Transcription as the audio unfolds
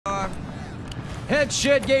Head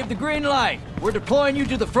shed gave the green light. We're deploying you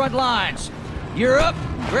to the front lines. Gear up,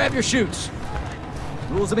 grab your chutes.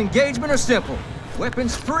 Rules of engagement are simple.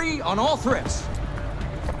 Weapons free on all threats.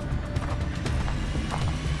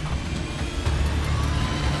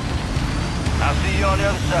 I'll see you on the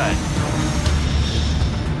other side.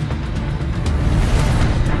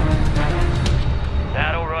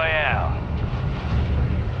 Battle Royale.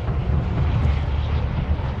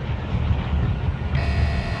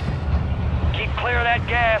 Keep clear of that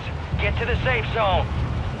gas. Get to the safe zone.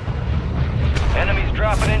 Enemies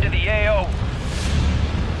dropping into the AO.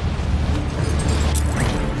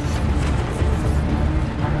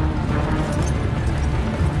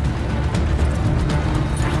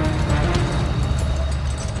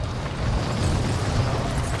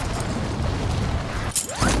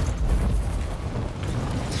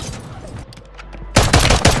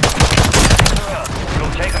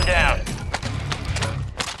 Take them down.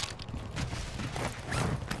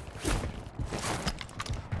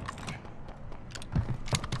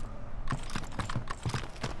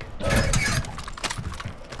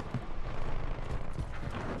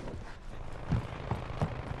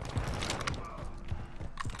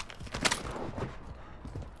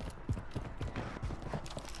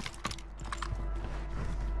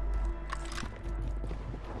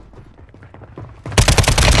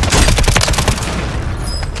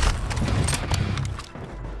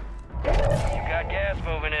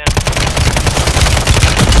 Moving in.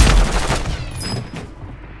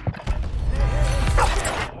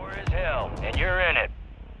 War is hell, and you're in it.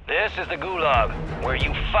 This is the Gulag, where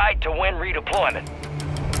you fight to win redeployment.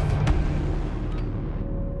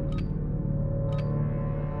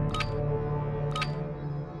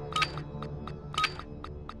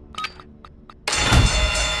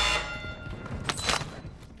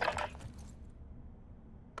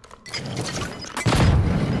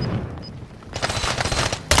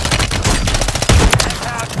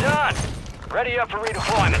 Ready up for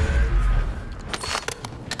redeployment.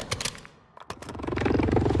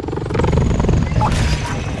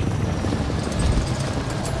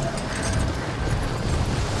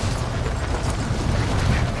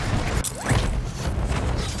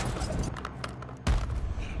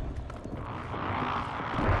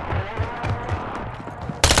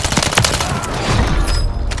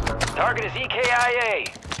 Target is EKIA.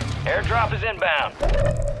 Airdrop is inbound.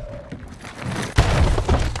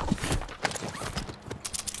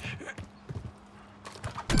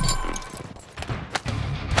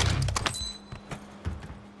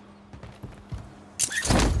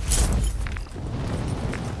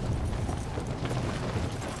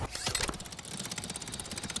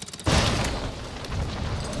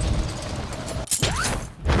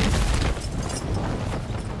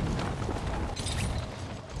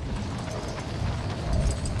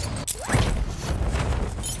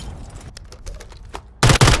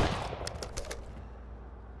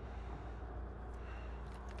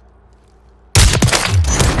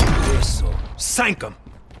 Sank him!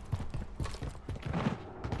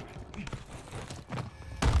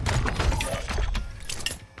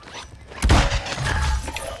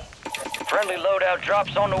 Friendly loadout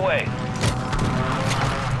drops on the way.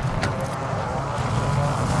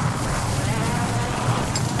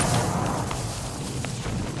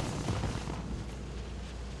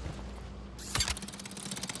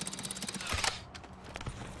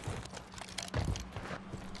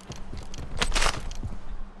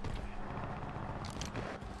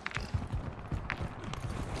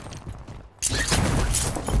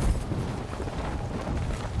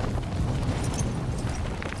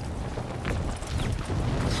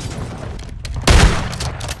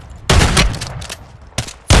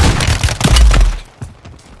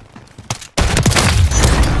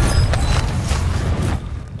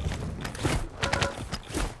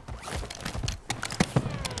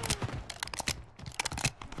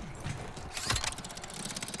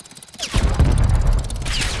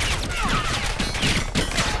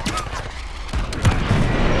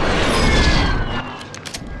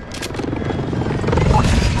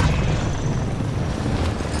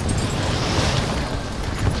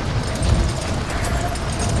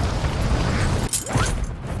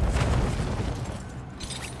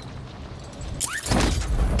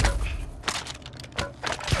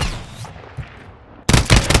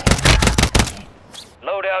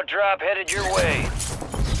 Loadout drop headed your way.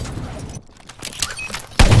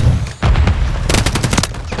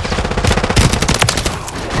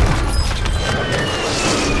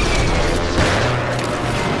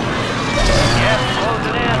 Gas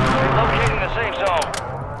closing in. Relocating the safe zone.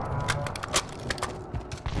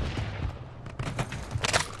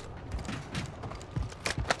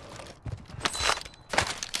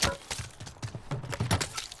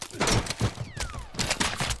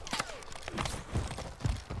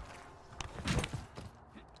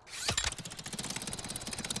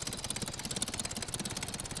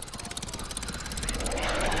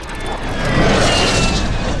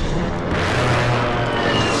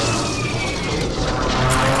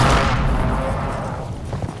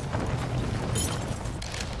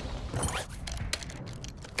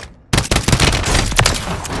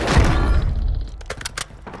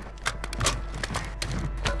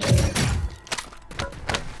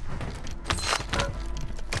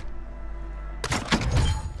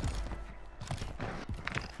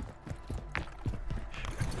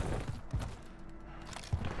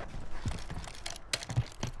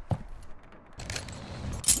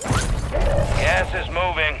 Gas is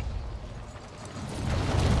moving.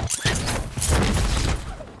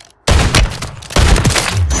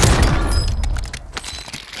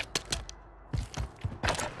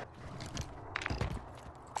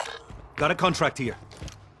 Got a contract here.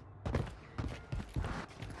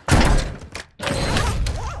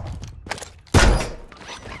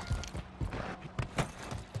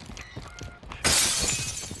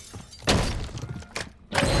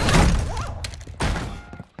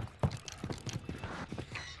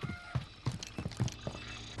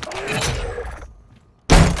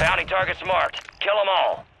 Bounty targets marked. Kill them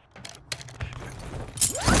all.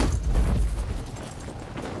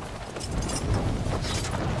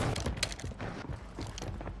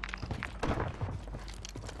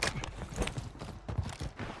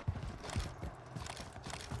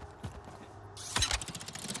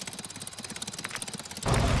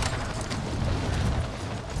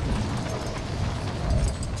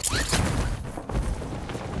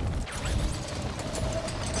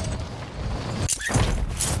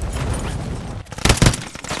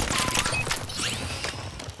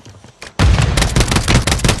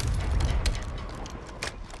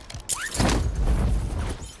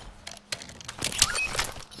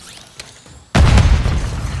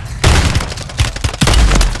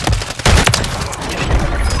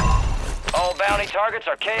 Bounty targets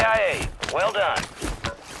are KIA. Well done.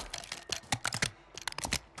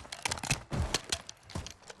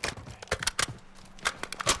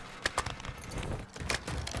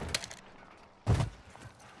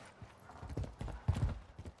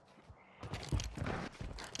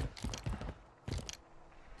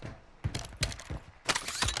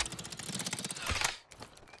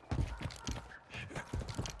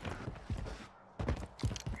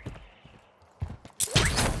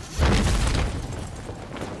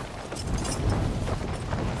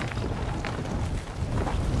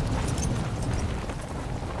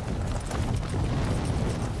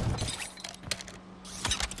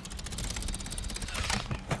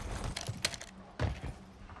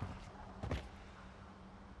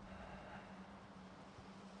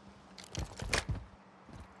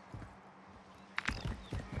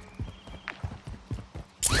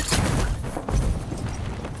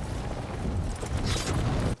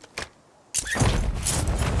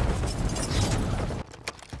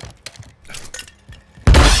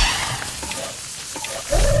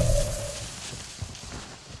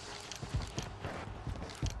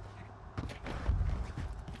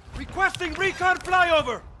 Requesting recon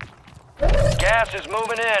flyover! Gas is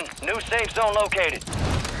moving in. New safe zone located.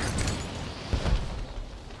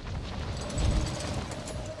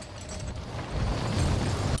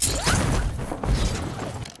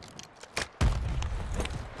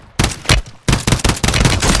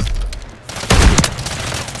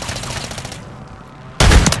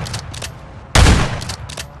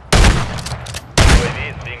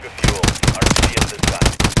 UAV is being refueled. RC at this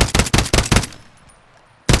time.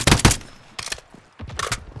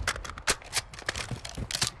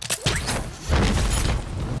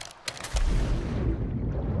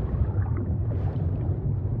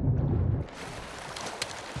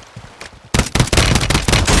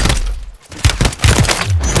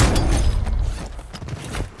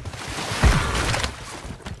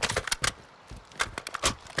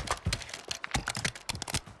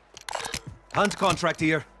 Hunt contract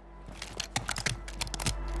here.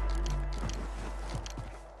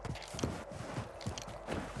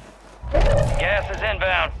 Gas is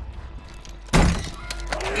inbound.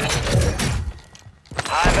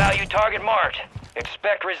 High value target marked.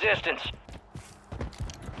 Expect resistance.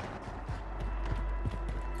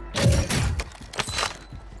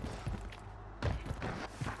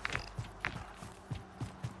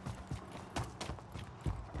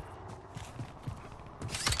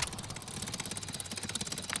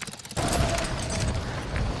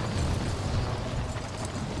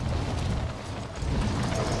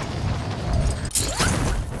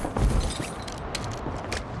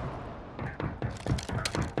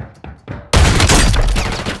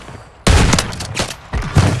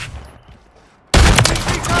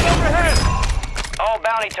 All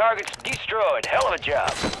bounty targets destroyed. Hell of a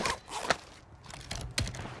job.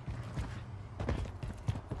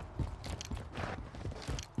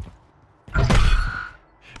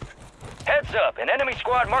 Heads up, an enemy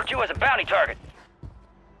squad marked you as a bounty target.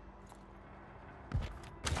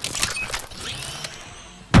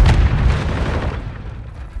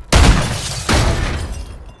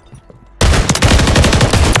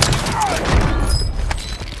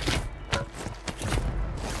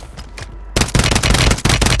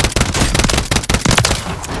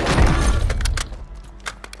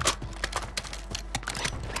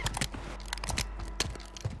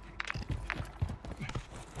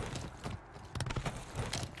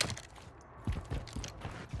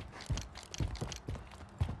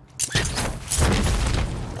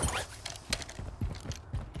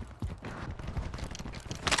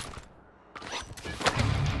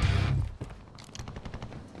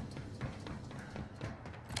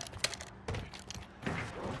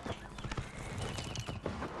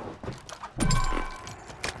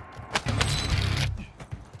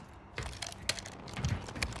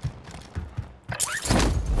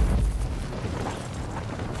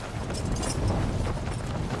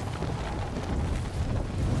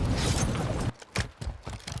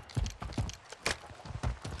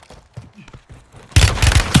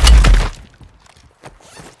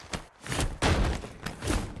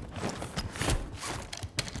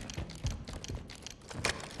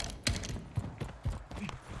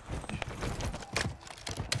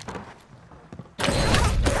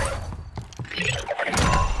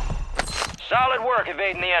 Solid work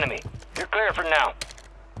evading the enemy. You're clear for now.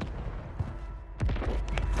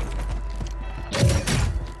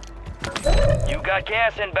 You got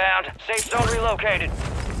gas inbound. Safe zone relocated.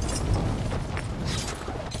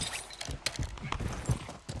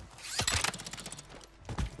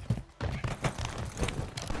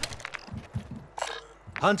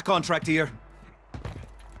 Hunt contract here.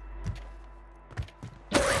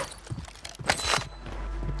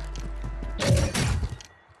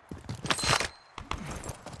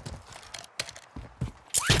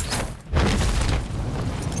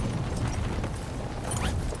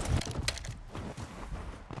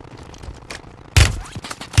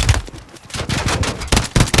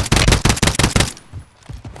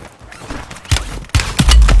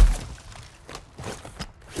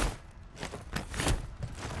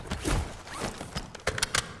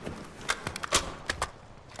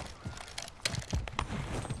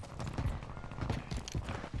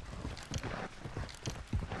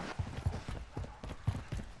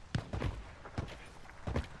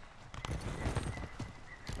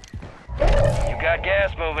 Got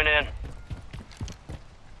gas moving in.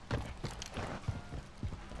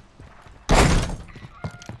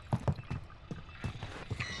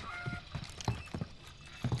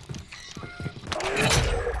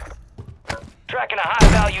 Tracking a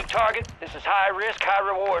high-value target. This is high risk, high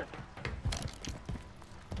reward.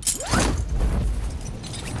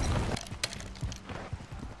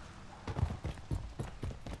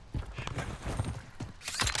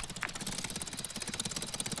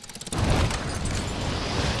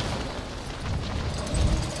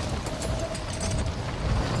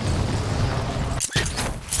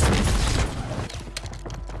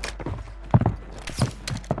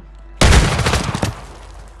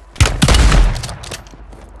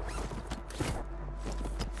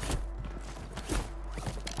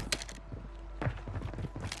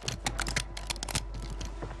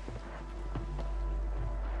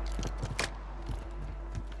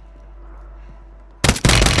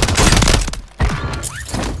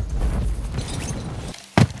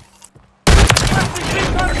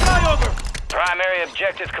 Primary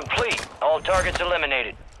objective complete. All targets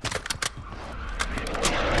eliminated.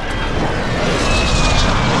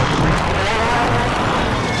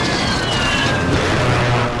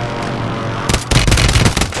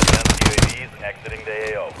 Advanced UAVs exiting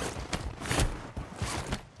the AO.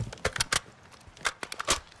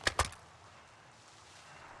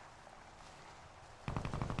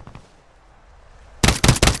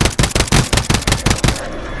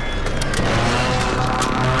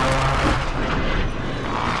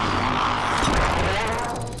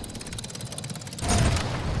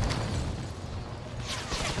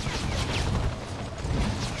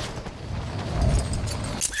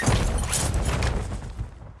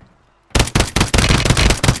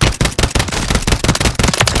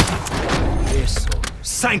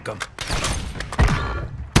 Sank him!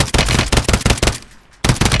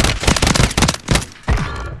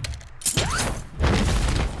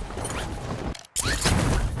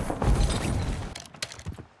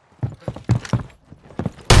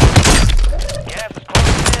 Gas is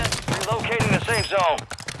closing in. Relocating the safe zone.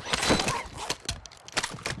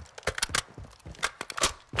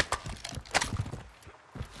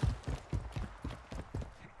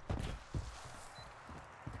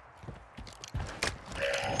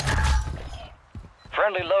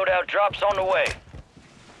 Friendly loadout drops on the way.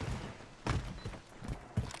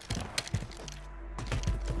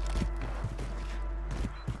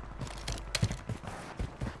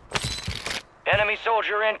 Enemy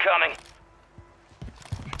soldier incoming.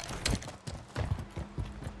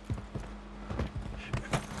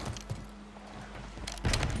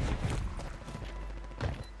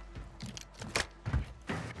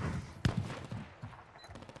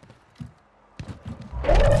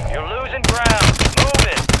 You're losing ground. Move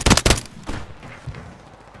it.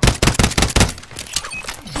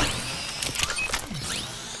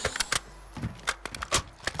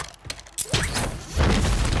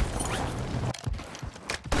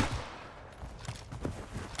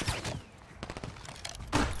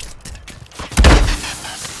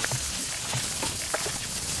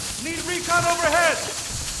 Need recon overhead!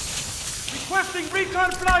 Requesting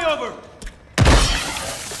recon flyover!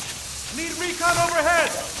 Need recon overhead!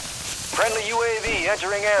 Friendly UAV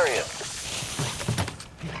entering area.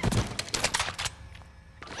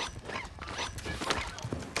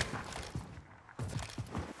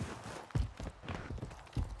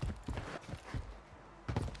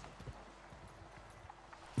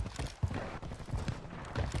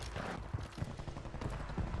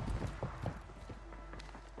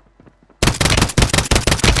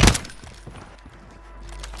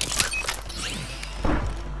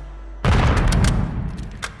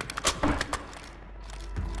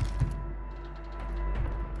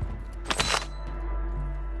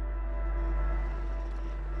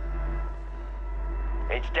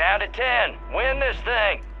 It's down to 10. Win this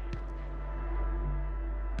thing.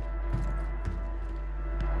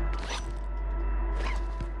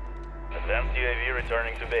 Advanced UAV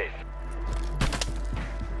returning to base.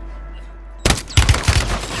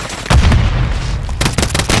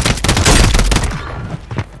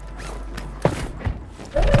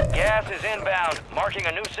 Gas is inbound, marking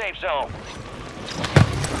a new safe zone.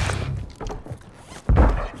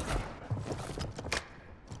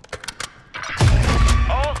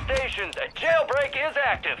 All stations, a jailbreak is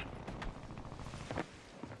active.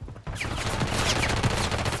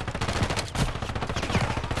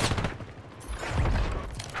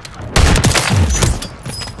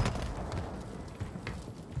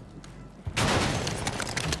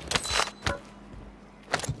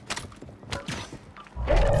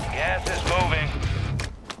 Gas is moving.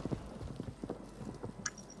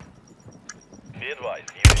 Be advised,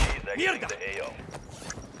 UAV is exiting the AO.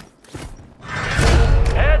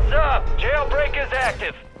 Heads up! Jailbreak is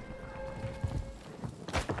active.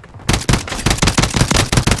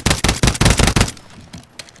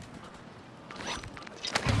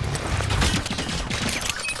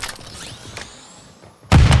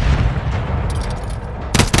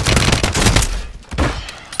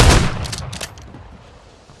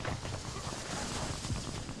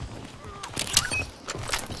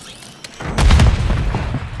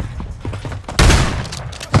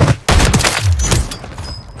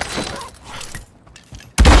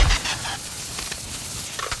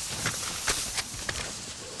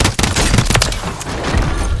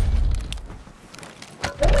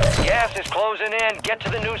 Gas is closing in. Get to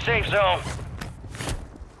the new safe zone.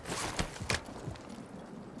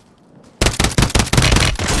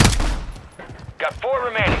 Got 4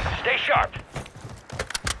 remaining. Stay sharp.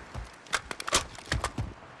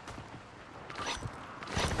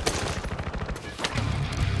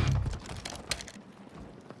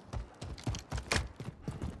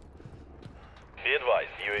 Be advised,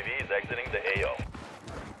 UAV is exiting the AO.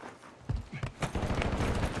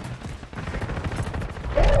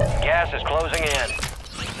 Gas is closing in.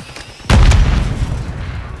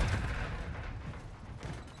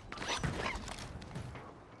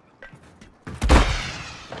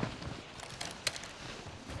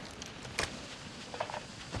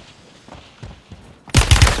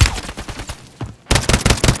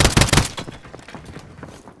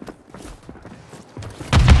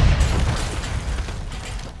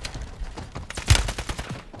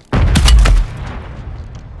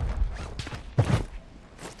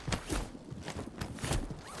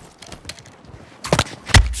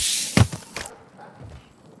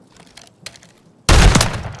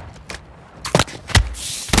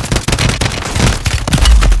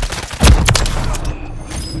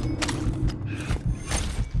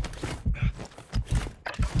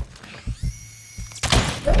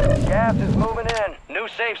 Gas is moving in. New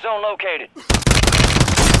safe zone located.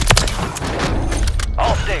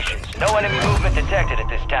 All stations, no enemy movement detected at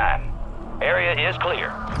this time. Area is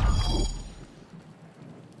clear.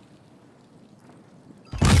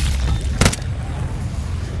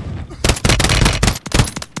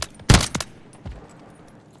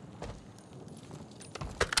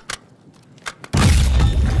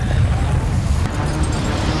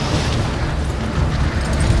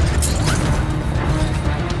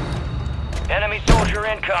 Enemy soldier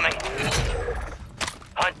incoming.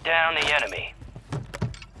 Hunt down the enemy.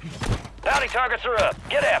 Bounty targets are up.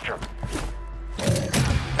 Get after them.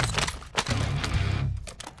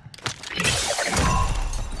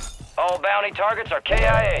 All bounty targets are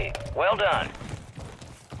KIA. Well done.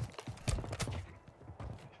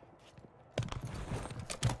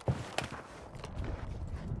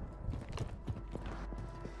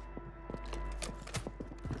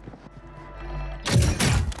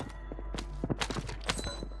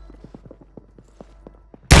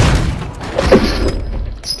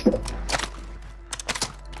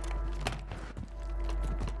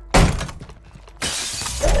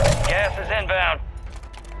 Gas is inbound.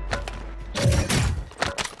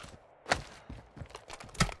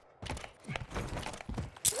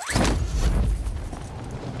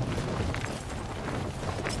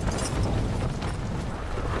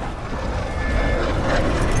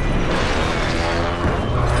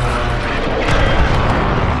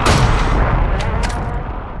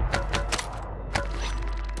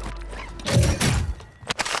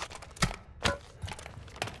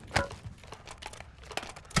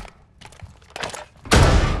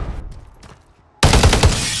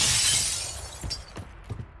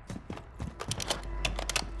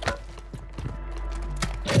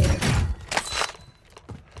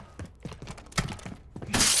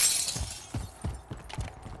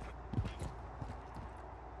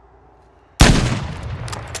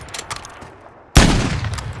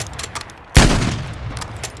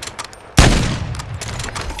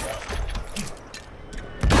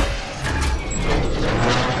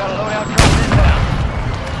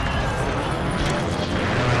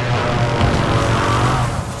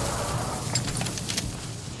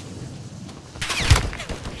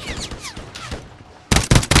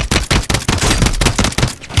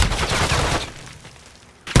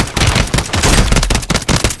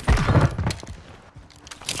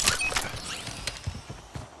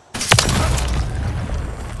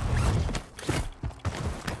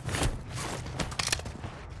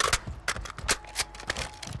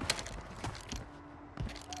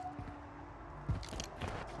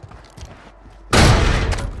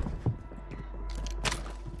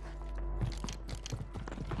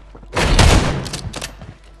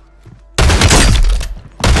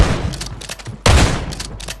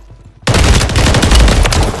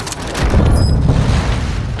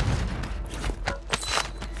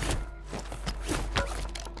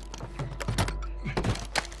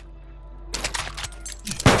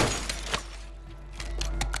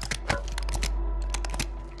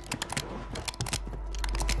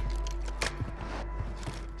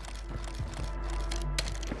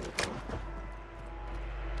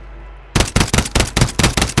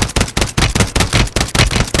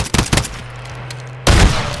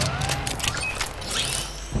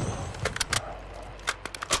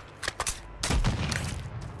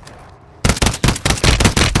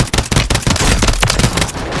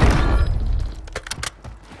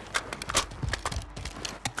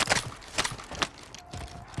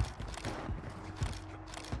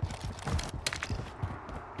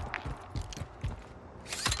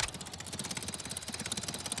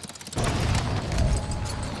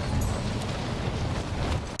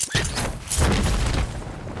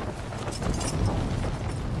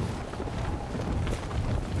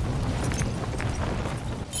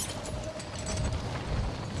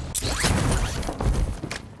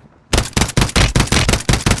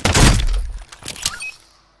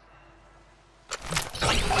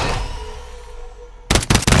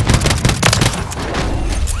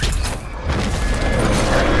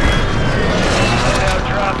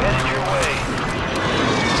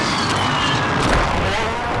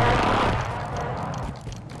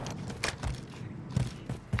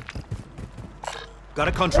 Got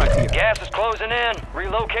a contract here. Gas is closing in.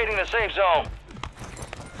 Relocating the safe zone.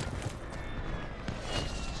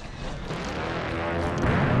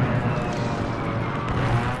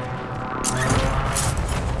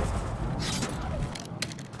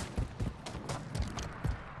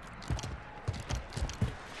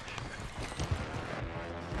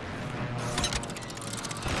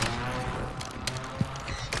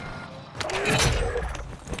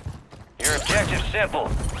 Your objective's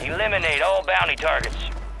simple. Eliminate all bounty targets.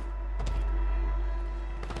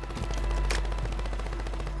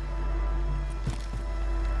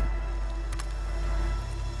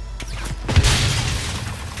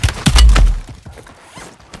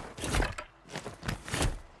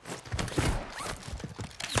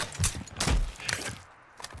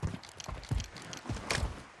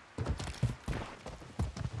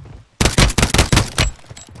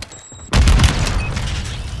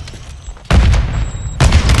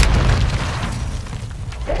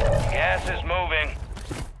 Gas is moving.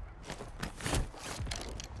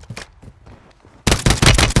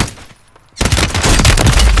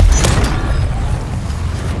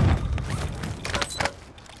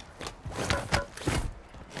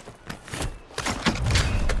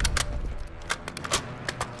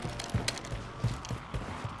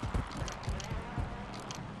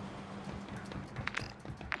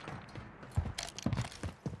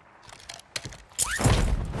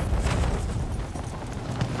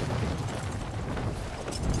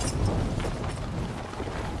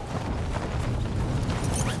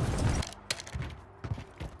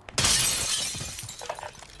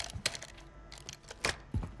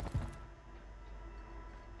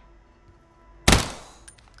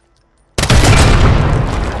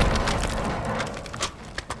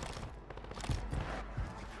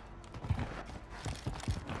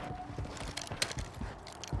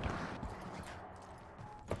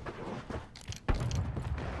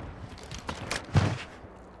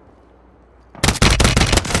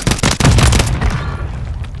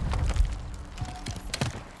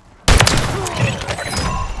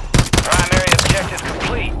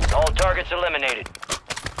 Targets eliminated.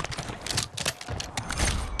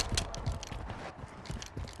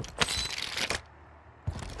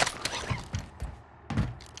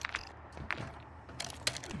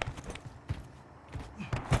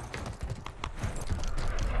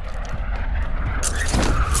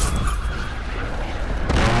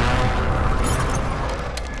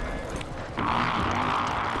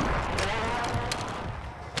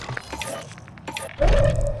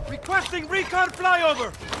 Requesting recon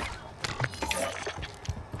flyover!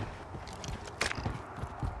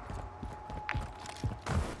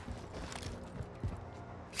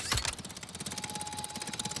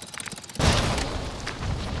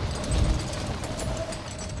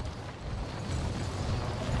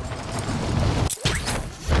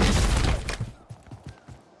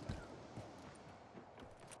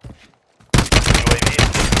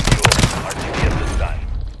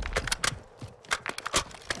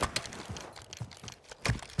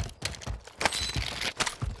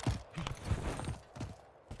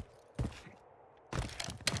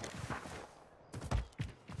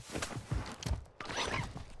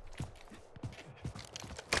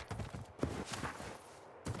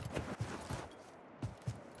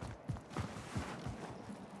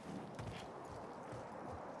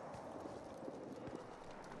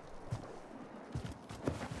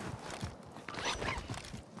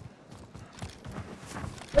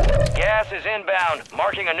 Gas is inbound,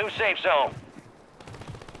 marking a new safe zone.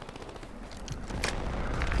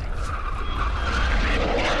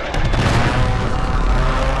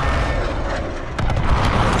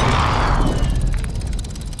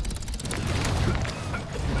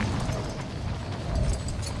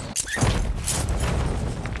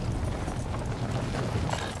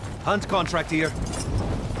 Hunt contract here.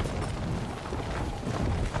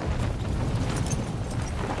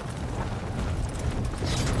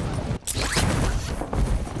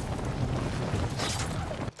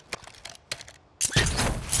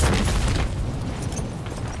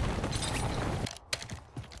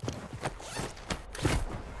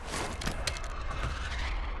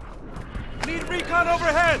 Need recon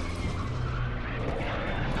overhead!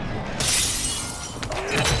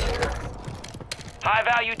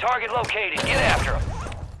 High-value target located. Get after him.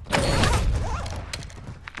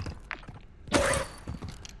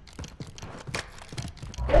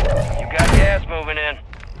 You got gas moving in.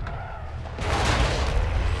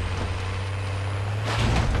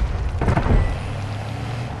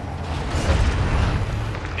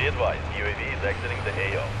 Be advised, UAV is exiting the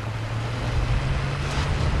AO.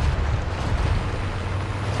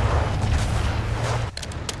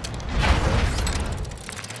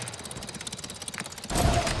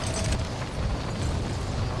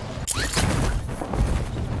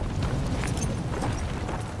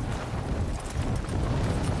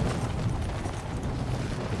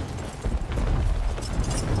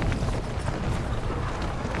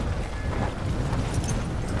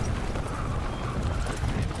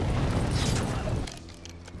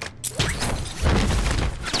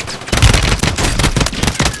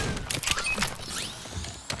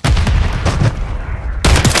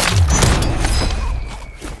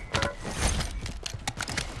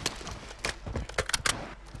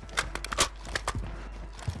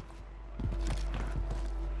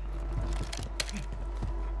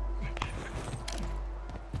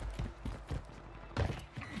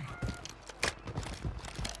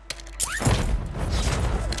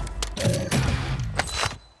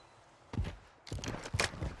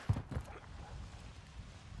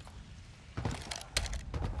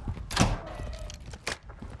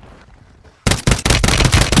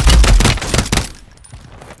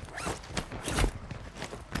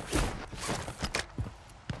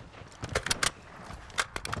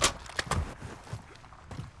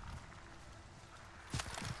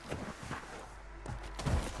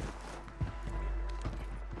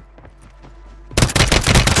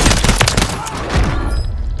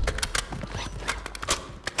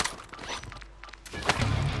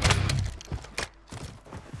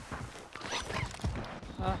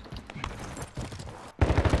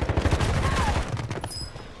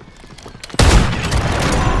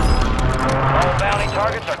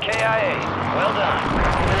 CIA. Well done.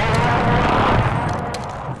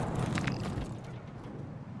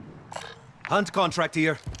 Hunt contract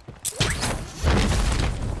here.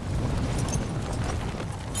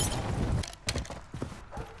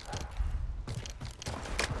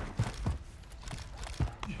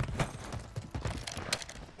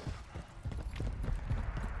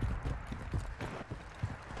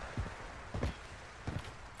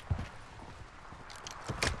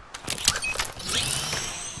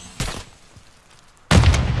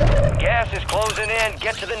 Gas is closing in.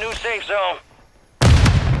 Get to the new safe zone.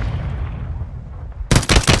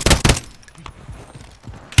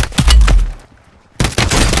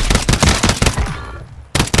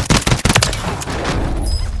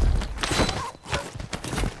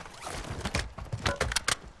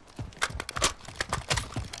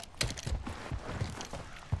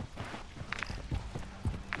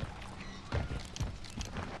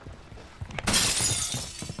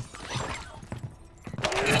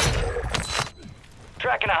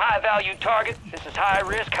 Tracking a high-value target. This is high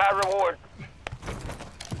risk, high reward.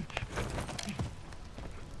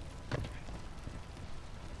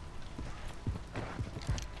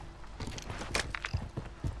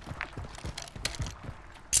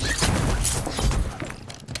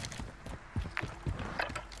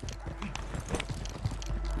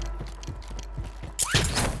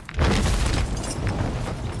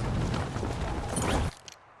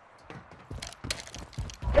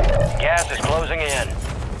 Gas is closing in.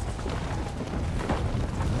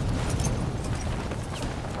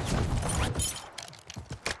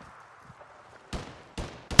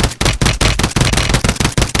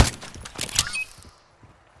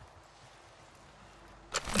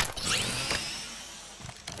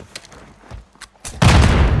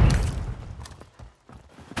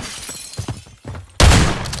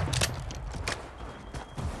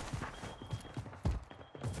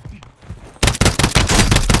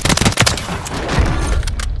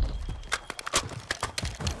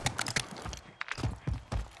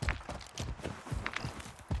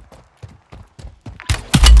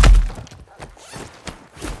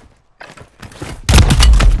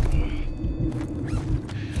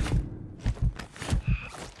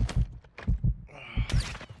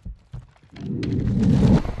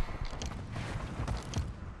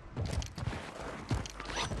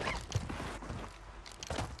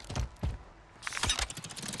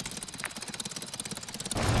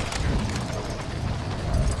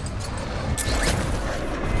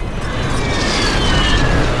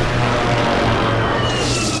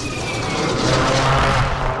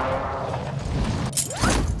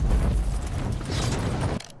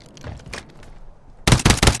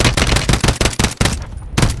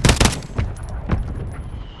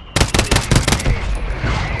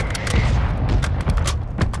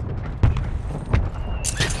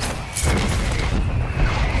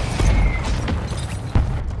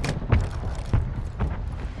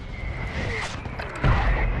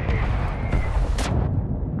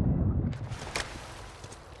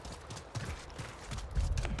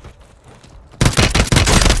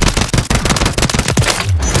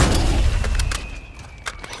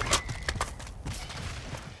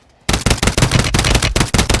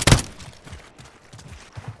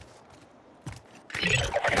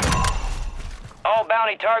 All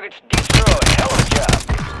bounty targets destroyed. Hell of a job.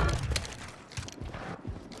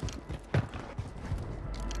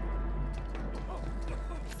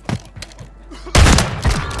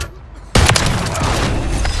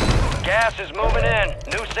 Gas is moving in.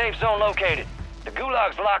 New safe zone located. The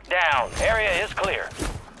gulag's locked down. Area is clear.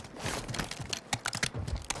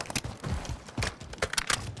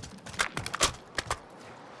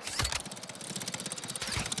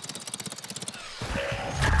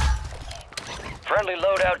 Friendly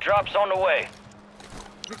loadout drops on the way.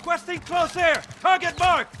 Requesting close air. Target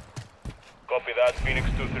marked. Copy that. Phoenix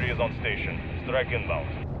 2-3 is on station. Strike inbound.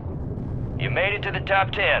 You made it to the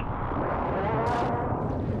top 10.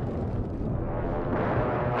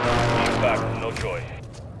 Impact, no joy.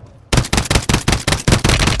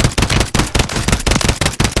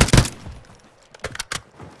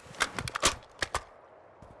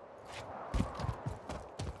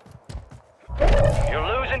 You're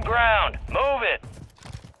losing ground. Move it.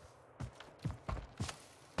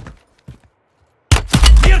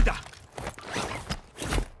 Mierda!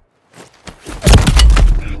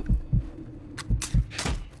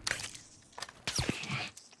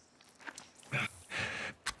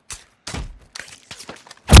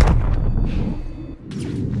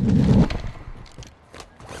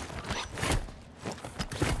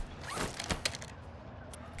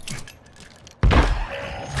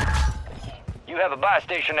 You have a buy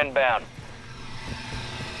station inbound.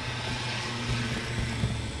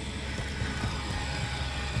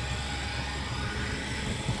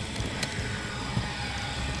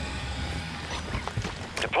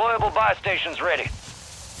 Deployable buy stations ready.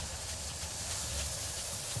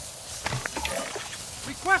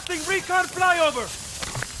 Requesting recon flyover.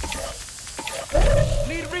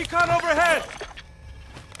 Need recon overhead.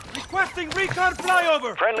 Requesting recon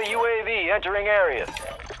flyover. Friendly UAV entering area.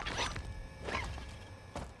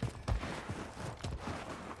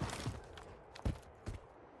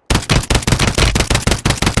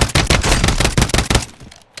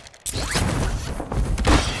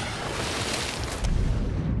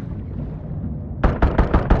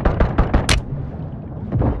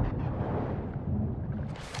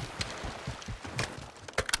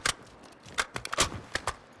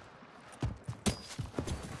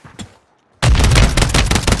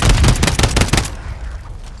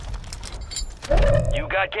 You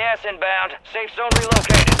got gas inbound. Safe zone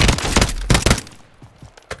relocated.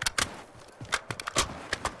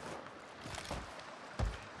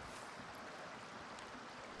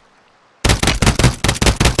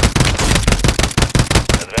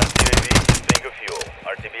 Advanced UAV is being of fuel.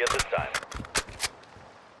 RTB at this time.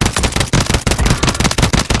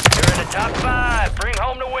 You're in the top 5. Bring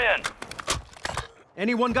home the win.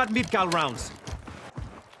 Anyone got mid-cal rounds?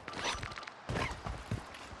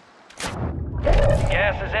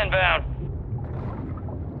 Gas is inbound.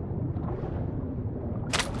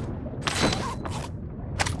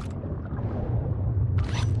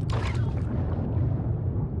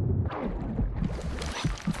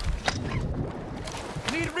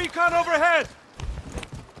 Need recon overhead.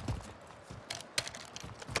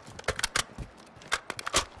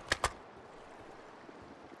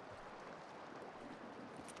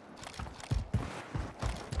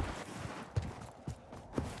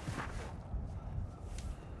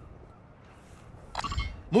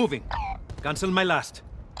 Moving. Cancel my last.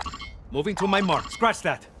 Moving to my mark. Scratch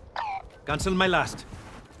that. Cancel my last.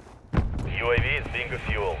 UAV is being of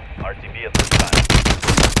fuel. RTB at this time.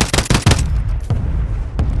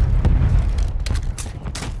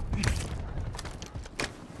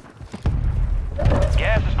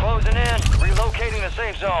 Gas is closing in. Relocating the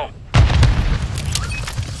safe zone.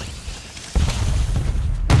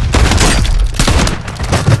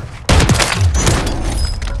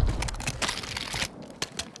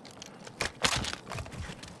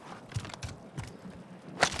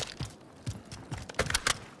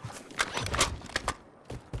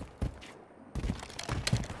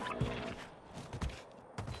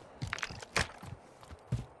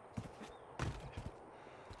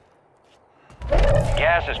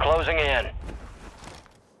 Gas is closing in.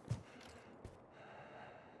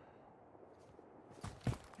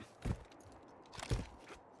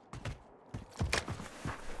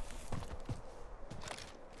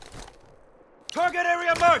 Target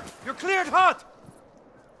area marked. You're cleared hot.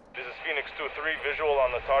 This is Phoenix 2-3, visual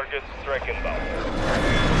on the target, strike inbound.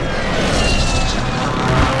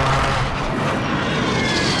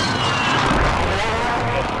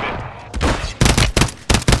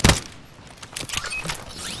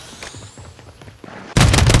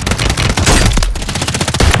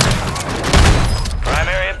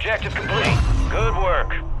 Primary objective complete. Good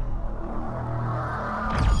work.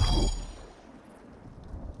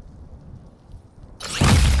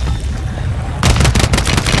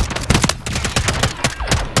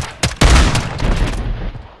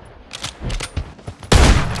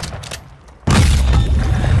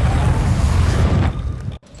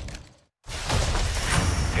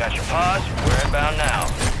 Got your pause? We're inbound now.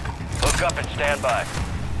 Hook up and stand by.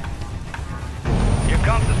 Here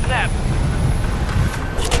comes the snap.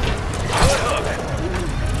 Good hook.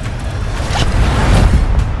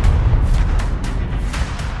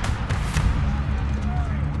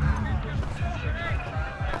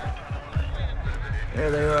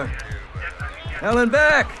 There they are. Helen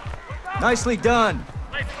back! Nicely done.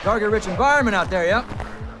 Target-rich environment out there, yep.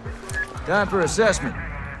 Time for assessment.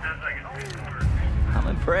 I'm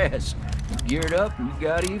impressed. You've geared up and you've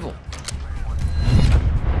got evil.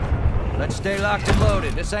 Let's stay locked and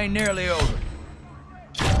loaded. This ain't nearly over.